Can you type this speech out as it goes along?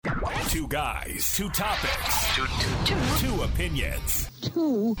Two guys, two topics, two opinions.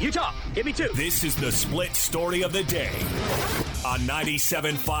 Utah, give me two. This is the split story of the day on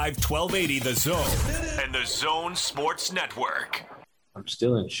 97.5 1280 The Zone and The Zone Sports Network. I'm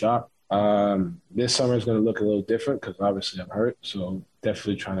still in shock. This summer is going to look a little different because obviously I'm hurt. So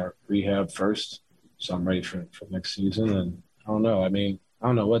definitely trying to rehab first. So I'm ready for next season. And I don't know. I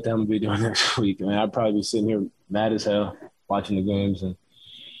don't know what the hell I'm going to be doing next week. I'd probably be sitting here mad as hell watching the games and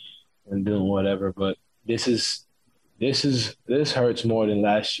doing whatever. But this hurts more than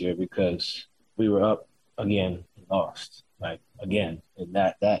last year because we were up again and lost. Again, and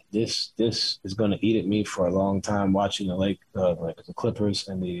this is going to eat at me for a long time. Watching the Clippers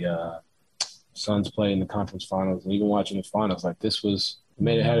and the Suns play in the conference finals, and even watching the finals, had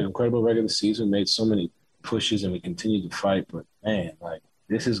an incredible regular season, made so many pushes, and we continued to fight. But man,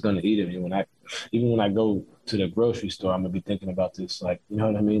 this is going to eat at me even when I go to the grocery store, I'm gonna be thinking about this. You know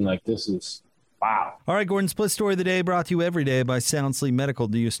what I mean? This is. Wow. All right, Gordon, split story of the day brought to you every day by Sound Sleep Medical.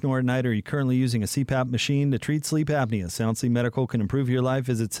 Do you snore at night, or are you currently using a CPAP machine to treat sleep apnea? Sound Sleep Medical can improve your life.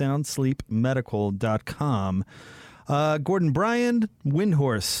 Visit soundsleepmedical.com. Gordon, Brian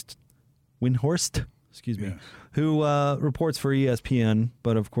Windhorst, excuse me, who reports for ESPN,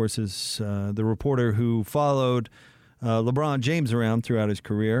 but of course is the reporter who followed LeBron James around throughout his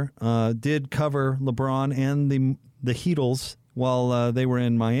career, did cover LeBron and the Heatles while they were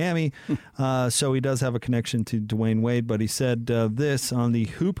in Miami. So he does have a connection to Dwayne Wade, but he said this on the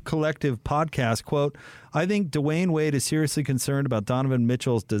Hoop Collective podcast, quote, "I think Dwayne Wade is seriously concerned about Donovan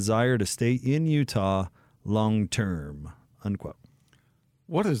Mitchell's desire to stay in Utah long term," unquote.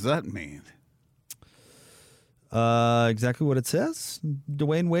 What does that mean? Exactly what it says.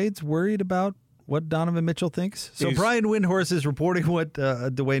 Dwayne Wade's worried about what Donovan Mitchell thinks. So Brian Windhorst is reporting what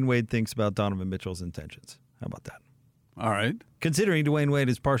Dwayne Wade thinks about Donovan Mitchell's intentions. How about that? All right. Considering Dwayne Wade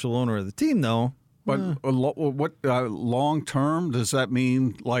is partial owner of the team, though. But what long term, does that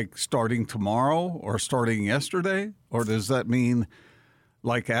mean starting tomorrow or starting yesterday? Or does that mean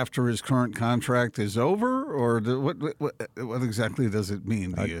after his current contract is over? Or what exactly does it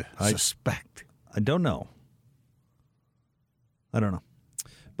mean, do you suspect? I don't know.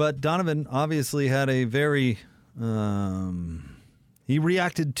 But Donovan obviously had a very he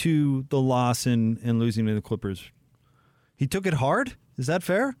reacted to the loss and losing to the Clippers. He took it hard. Is that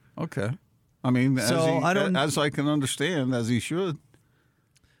fair? Okay. As I can understand, as he should.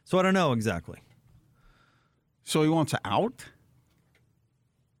 So I don't know exactly. So he wants out?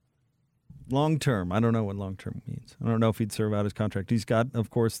 Long term. I don't know what long term means. I don't know if he'd serve out his contract. He's got,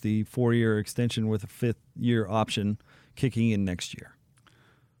 of course, the 4-year extension with a 5th-year option kicking in next year.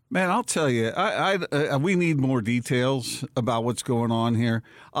 Man, I'll tell you, we need more details about what's going on here.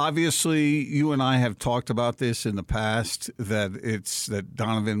 Obviously, you and I have talked about this in the past, that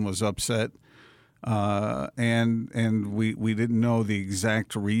Donovan was upset, and we didn't know the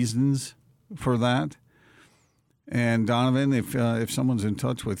exact reasons for that. And Donovan, if someone's in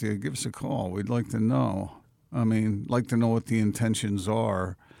touch with you, give us a call. We'd like to know. Like to know what the intentions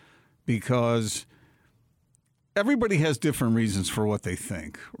are, because everybody has different reasons for what they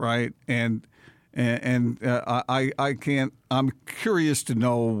think, right? And I can't. I'm curious to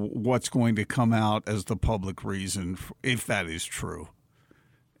know what's going to come out as the public reason, if that is true.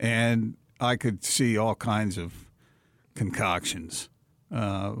 And I could see all kinds of concoctions,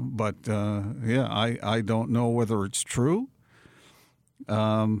 but I don't know whether it's true.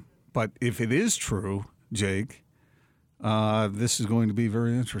 But if it is true, Jake, this is going to be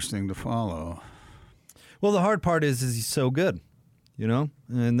very interesting to follow. Well, the hard part is he's so good,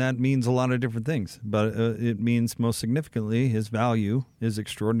 and that means a lot of different things. But it means most significantly his value is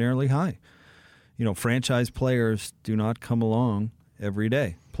extraordinarily high. Franchise players do not come along every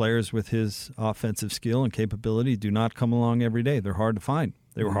day. Players with his offensive skill and capability do not come along every day. They're hard to find.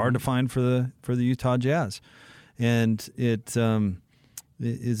 They were hard to find for the Utah Jazz, and it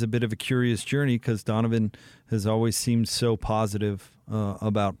is a bit of a curious journey because Donovan has always seemed so positive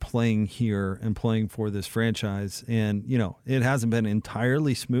about playing here and playing for this franchise. And, it hasn't been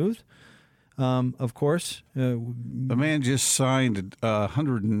entirely smooth, of course. The man just signed a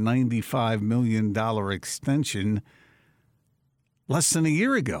 $195 million extension less than a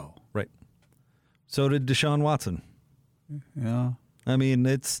year ago. Right. So did Deshaun Watson. Yeah. I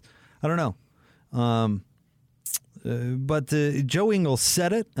don't know. But Joe Ingles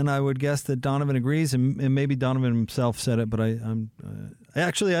said it, and I would guess that Donovan agrees, and maybe Donovan himself said it, but I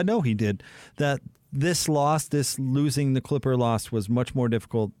know he did, that this losing the Clipper loss was much more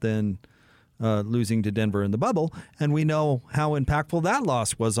difficult than losing to Denver in the bubble, and we know how impactful that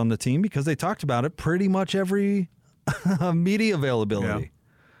loss was on the team because they talked about it pretty much every media availability.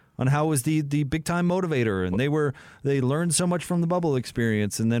 on how it was the big time motivator, and they learned so much from the bubble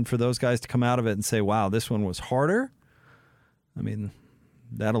experience, and then for those guys to come out of it and say, wow, this one was harder. I mean,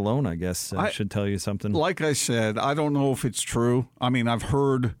 that alone, I guess, should tell you something. Like I said, I don't know if it's true. I mean, I've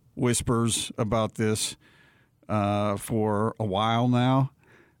heard whispers about this for a while now.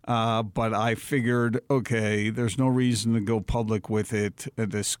 But I figured, okay, there's no reason to go public with it and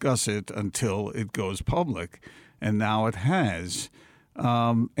discuss it until it goes public. And now it has.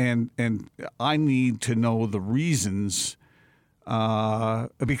 And I need to know the reasons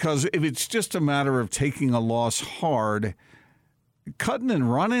because if it's just a matter of taking a loss hard, cutting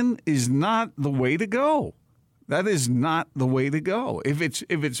and running is not the way to go. That is not the way to go. If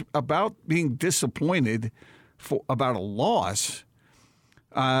it's about being disappointed about a loss,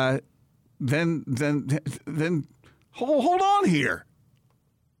 then hold on here.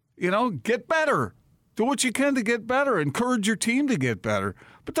 Get better. Do what you can to get better. Encourage your team to get better.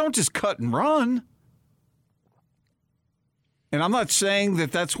 But don't just cut and run. And I'm not saying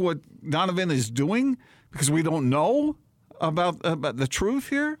that that's what Donovan is doing because we don't know about the truth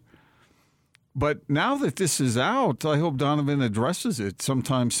here. But now that this is out, I hope Donovan addresses it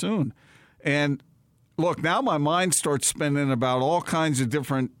sometime soon. And look, now my mind starts spinning about all kinds of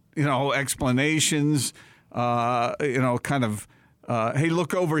different, explanations, hey,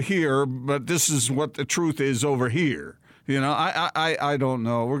 look over here, but this is what the truth is over here. I don't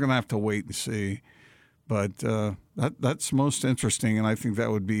know. We're going to have to wait and see. But that's most interesting, and I think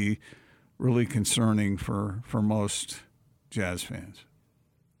that would be really concerning for most Jazz fans.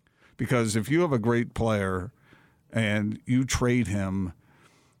 Because if you have a great player and you trade him,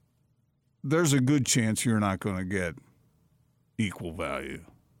 there's a good chance you're not going to get equal value.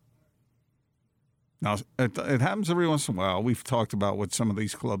 Now, it happens every once in a while. We've talked about what some of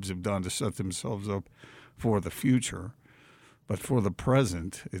these clubs have done to set themselves up for the future. But for the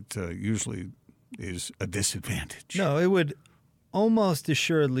present, it usually is a disadvantage. No, it would almost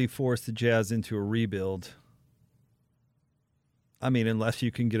assuredly force the Jazz into a rebuild. I mean, unless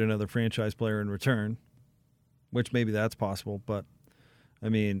you can get another franchise player in return, which maybe that's possible. But, I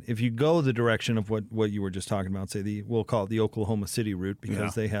mean, if you go the direction of what you were just talking about, say we'll call it the Oklahoma City route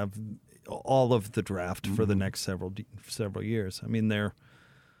because they have all of the draft for the next several years. I mean, they're,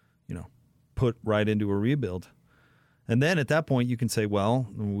 put right into a rebuild. And then at that point, you can say, well,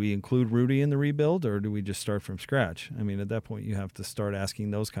 we include Rudy in the rebuild or do we just start from scratch? I mean, at that point, you have to start asking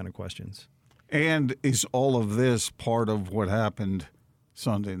those kind of questions. And is all of this part of what happened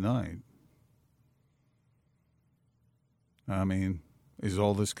Sunday night? I mean, is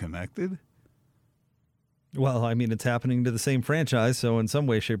all this connected? Well, I mean, it's happening to the same franchise, so in some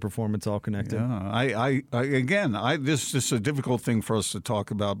way, shape, or form, it's all connected. Yeah, this is a difficult thing for us to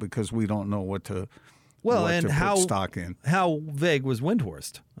talk about because we don't know what to put stock in. How vague was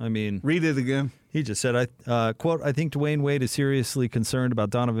Windhorst? I mean, read it again. He just said, quote, I think Dwayne Wade is seriously concerned about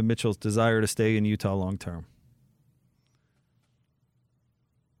Donovan Mitchell's desire to stay in Utah long term.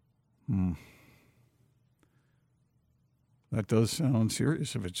 That does sound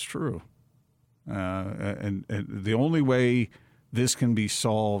serious if it's true. And the only way this can be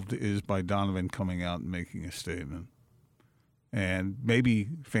solved is by Donovan coming out and making a statement. And maybe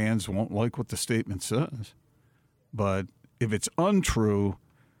fans won't like what the statement says. But if it's untrue,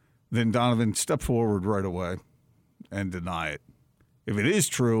 then Donovan, step forward right away and deny it. If it is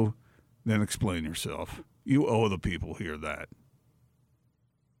true, then explain yourself. You owe the people here that.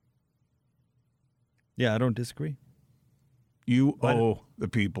 Yeah, I don't disagree. You owe the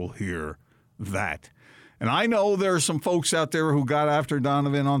people here that. And I know there are some folks out there who got after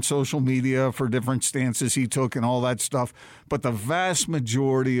Donovan on social media for different stances he took and all that stuff, but the vast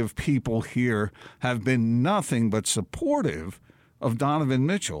majority of people here have been nothing but supportive of Donovan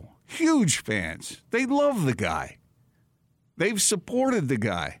Mitchell. Huge fans. They love the guy. They've supported the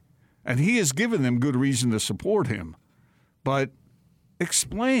guy, and he has given them good reason to support him. But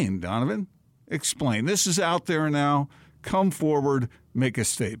explain, Donovan. Explain. This is out there now. Come forward, make a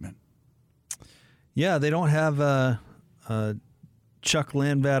statement. Yeah, they don't have a Chuck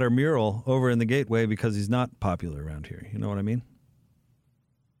Landvatter mural over in the Gateway because he's not popular around here. You know what I mean?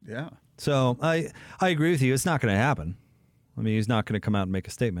 Yeah. So I agree with you. It's not going to happen. I mean, he's not going to come out and make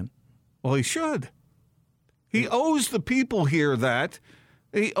a statement. Well, he should. He owes the people here that.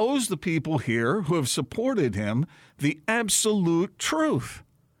 He owes the people here who have supported him the absolute truth.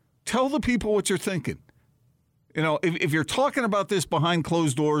 Tell the people what you're thinking. You know, if you're talking about this behind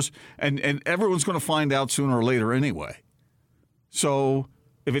closed doors, and everyone's going to find out sooner or later anyway. So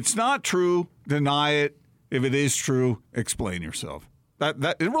if it's not true, deny it. If it is true, explain yourself.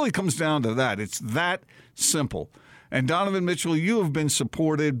 That it really comes down to that. It's that simple. And Donovan Mitchell, you have been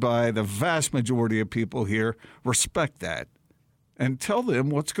supported by the vast majority of people here. Respect that. And tell them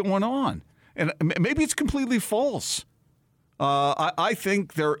what's going on. And maybe it's completely false. I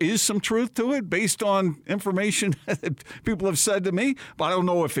think there is some truth to it based on information that people have said to me, but I don't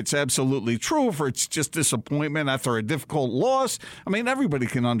know if it's absolutely true, if it's just disappointment after a difficult loss. I mean, everybody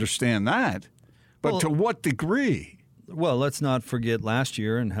can understand that. But to what degree? Well, let's not forget last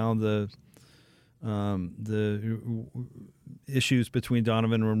year and how the issues between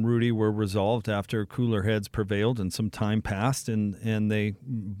Donovan and Rudy were resolved after cooler heads prevailed and some time passed and they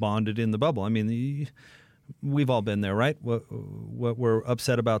bonded in the bubble. I mean, we've all been there, right? What we're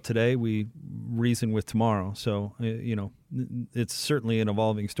upset about today, we reason with tomorrow. So, it's certainly an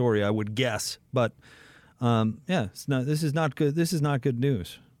evolving story, I would guess. But, this is not good. This is not good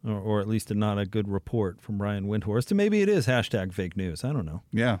news, or at least not a good report from Ryan Windhorst. And maybe it is #fake news. I don't know.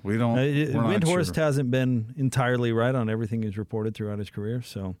 Yeah, we don't. Windhorst hasn't been entirely right on everything he's reported throughout his career,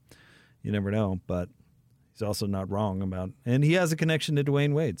 so you never know. But he's also not wrong about, and he has a connection to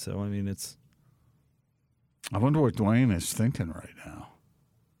Dwayne Wade. So, I mean, I wonder what Dwayne is thinking right now.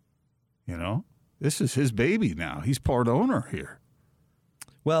 This is his baby now. He's part owner here.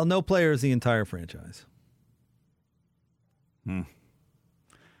 Well, no player is the entire franchise.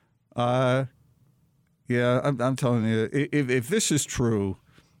 Yeah, I'm telling you, if this is true,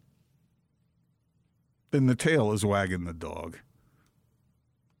 then the tail is wagging the dog.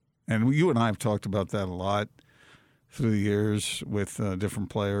 And you and I have talked about that a lot through the years with different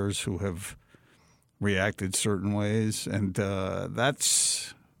players who have reacted certain ways, and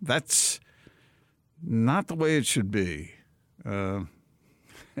that's not the way it should be. I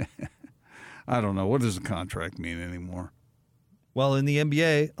don't know. What does a contract mean anymore? Well, in the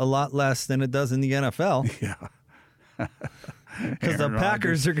NBA, a lot less than it does in the NFL. Yeah. Because the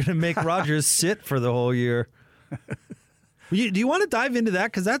Packers are going to make Rodgers sit for the whole year. Do you want to dive into that?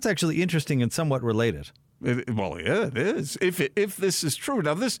 Because that's actually interesting and somewhat related. It is. If this is true.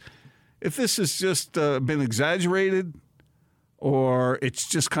 Now, if this has just been exaggerated, or it's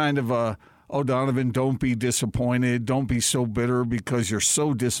just kind of Donovan, don't be disappointed. Don't be so bitter because you're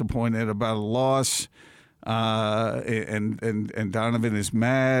so disappointed about a loss. And Donovan is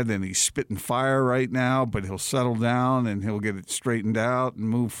mad and he's spitting fire right now, but he'll settle down and he'll get it straightened out and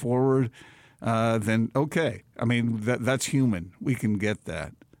move forward. Then okay. I mean, that's human. We can get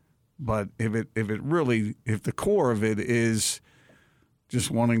that. But if the core of it is just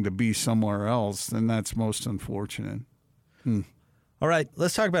wanting to be somewhere else, then that's most unfortunate. All right,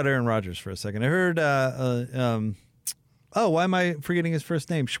 let's talk about Aaron Rodgers for a second. I heard, why am I forgetting his first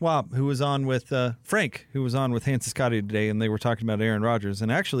name? Schwab, who was on with Frank, who was on with Hans Scotty today, and they were talking about Aaron Rodgers.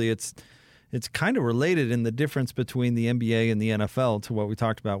 And actually, it's kind of related in the difference between the NBA and the NFL to what we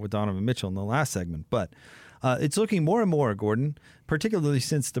talked about with Donovan Mitchell in the last segment. But it's looking more and more, Gordon, particularly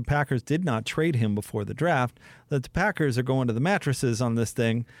since the Packers did not trade him before the draft, that the Packers are going to the mattresses on this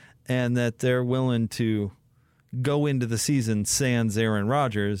thing and that they're willing to go into the season sans Aaron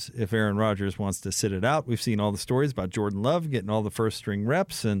Rodgers if Aaron Rodgers wants to sit it out. We've seen all the stories about Jordan Love getting all the first-string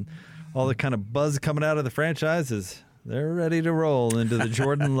reps and all the kind of buzz coming out of the franchises. They're ready to roll into the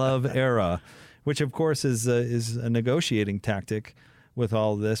Jordan Love era, which, of course, is a negotiating tactic with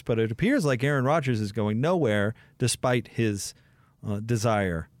all of this. But it appears like Aaron Rodgers is going nowhere despite his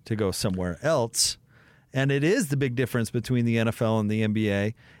desire to go somewhere else. And it is the big difference between the NFL and the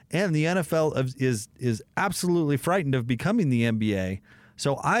NBA. And the NFL is absolutely frightened of becoming the NBA.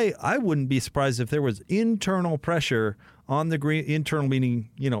 So I wouldn't be surprised if there was internal pressure on the internal meaning,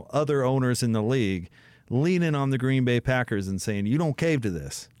 other owners in the league leaning on the Green Bay Packers and saying, you don't cave to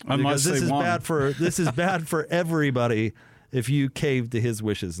this. Unless because this is they bad for everybody if you cave to his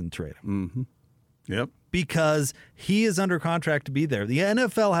wishes and trade him. Mm-hmm. Yep. Because he is under contract to be there. The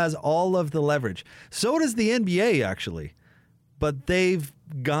NFL has all of the leverage. So does the NBA, actually. But they've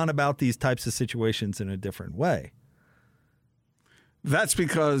gone about these types of situations in a different way. That's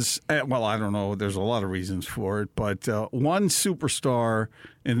because, I don't know. There's a lot of reasons for it. But one superstar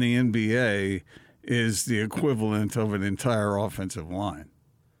in the NBA is the equivalent of an entire offensive line.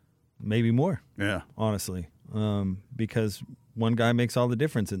 Maybe more. Yeah. Honestly. Because one guy makes all the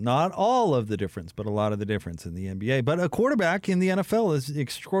difference. And not all of the difference, but a lot of the difference in the NBA. But a quarterback in the NFL is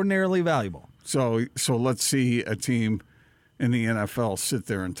extraordinarily valuable. So let's see a team in the NFL sit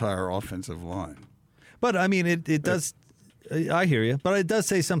their entire offensive line. But, I mean, it does – I hear you. But it does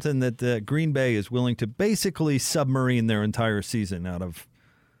say something that Green Bay is willing to basically submarine their entire season out of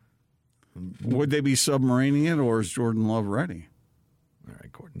 – Would they be submarining it, or is Jordan Love ready? All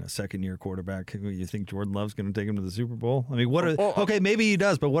right, Gordon, a second-year quarterback. You think Jordan Love's going to take him to the Super Bowl? I mean, okay, maybe he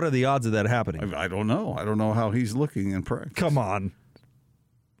does, but what are the odds of that happening? I don't know. I don't know how he's looking in practice. Come on.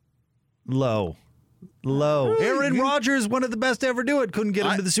 Low. Aaron Rodgers, one of the best to ever do it, couldn't get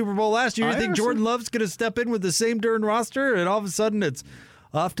him to the Super Bowl last year. You think Jordan Love's going to step in with the same darn roster, and all of a sudden it's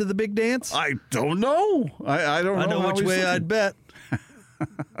off to the big dance? I don't know. I don't know. I know which way I'd bet.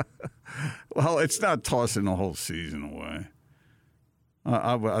 Well, it's not tossing the whole season away.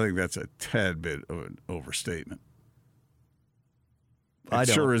 I think that's a tad bit of an overstatement. It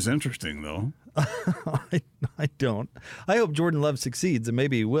sure is interesting, though. I don't. I hope Jordan Love succeeds, and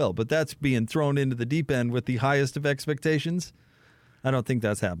maybe he will, but that's being thrown into the deep end with the highest of expectations. I don't think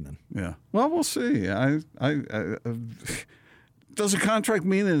that's happening. Yeah. Well, we'll see. Does a contract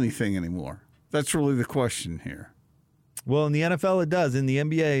mean anything anymore? That's really the question here. Well, in the NFL, it does. In the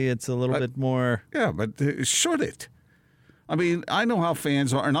NBA, it's a little bit more. Yeah, but should it? I mean, I know how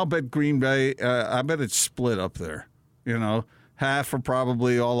fans are, and I'll bet Green Bay, I bet it's split up there. You know, half are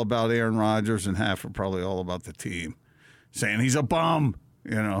probably all about Aaron Rodgers, and half are probably all about the team, saying he's a bum,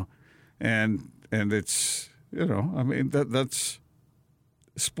 you know. And it's, you know, I mean, that's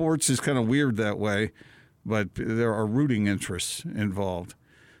sports is kind of weird that way, but there are rooting interests involved.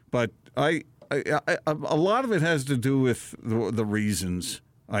 But a lot of it has to do with the reasons,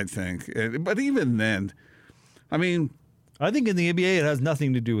 I think. But even then, I mean, I think in the NBA it has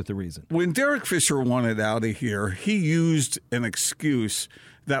nothing to do with the reason. When Derek Fisher wanted out of here, he used an excuse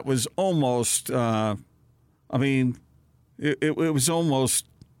that was almost, it was almost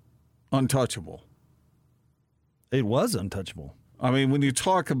untouchable. It was untouchable. I mean, when you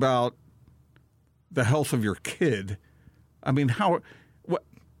talk about the health of your kid, I mean,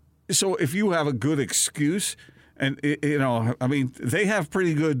 so if you have a good excuse, and, you know, I mean, they have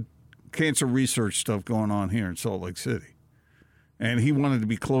pretty good cancer research stuff going on here in Salt Lake City. And he wanted to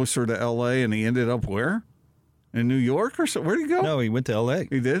be closer to L.A., and he ended up where? In New York or so? Where'd he go? No, he went to L.A.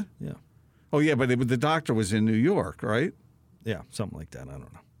 He did? Yeah. Oh, yeah, but the doctor was in New York, right? Yeah, something like that. I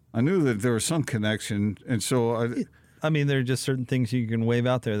don't know. I knew that there was some connection, and so I mean, there are just certain things you can wave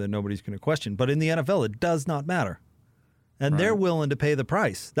out there that nobody's going to question. But in the NFL, it does not matter. And they're willing to pay the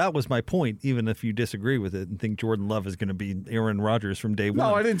price. That was my point, even if you disagree with it and think Jordan Love is going to be Aaron Rodgers from day one.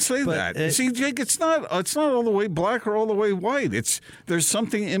 No, I didn't say that. See, Jake, it's not all the way black or all the way white. There's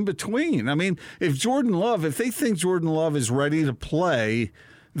something in between. I mean, if they think Jordan Love is ready to play,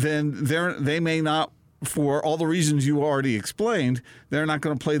 then they may not, for all the reasons you already explained, they're not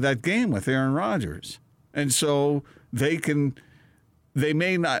going to play that game with Aaron Rodgers. And so they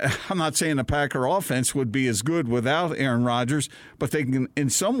may not. I'm not saying the Packer offense would be as good without Aaron Rodgers, but they can, in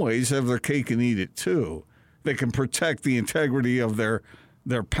some ways, have their cake and eat it too. They can protect the integrity of their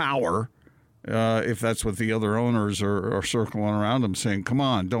power, if that's what the other owners are circling around them, saying, "Come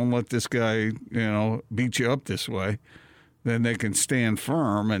on, don't let this guy, beat you up this way." Then they can stand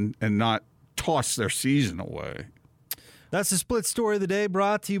firm and not toss their season away. That's the split story of the day,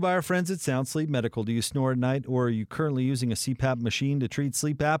 brought to you by our friends at Sound Sleep Medical. Do you snore at night, or are you currently using a CPAP machine to treat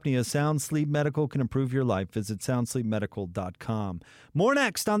sleep apnea? Sound Sleep Medical can improve your life. Visit soundsleepmedical.com. More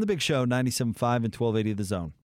next on The Big Show, 97.5 and 1280 The Zone.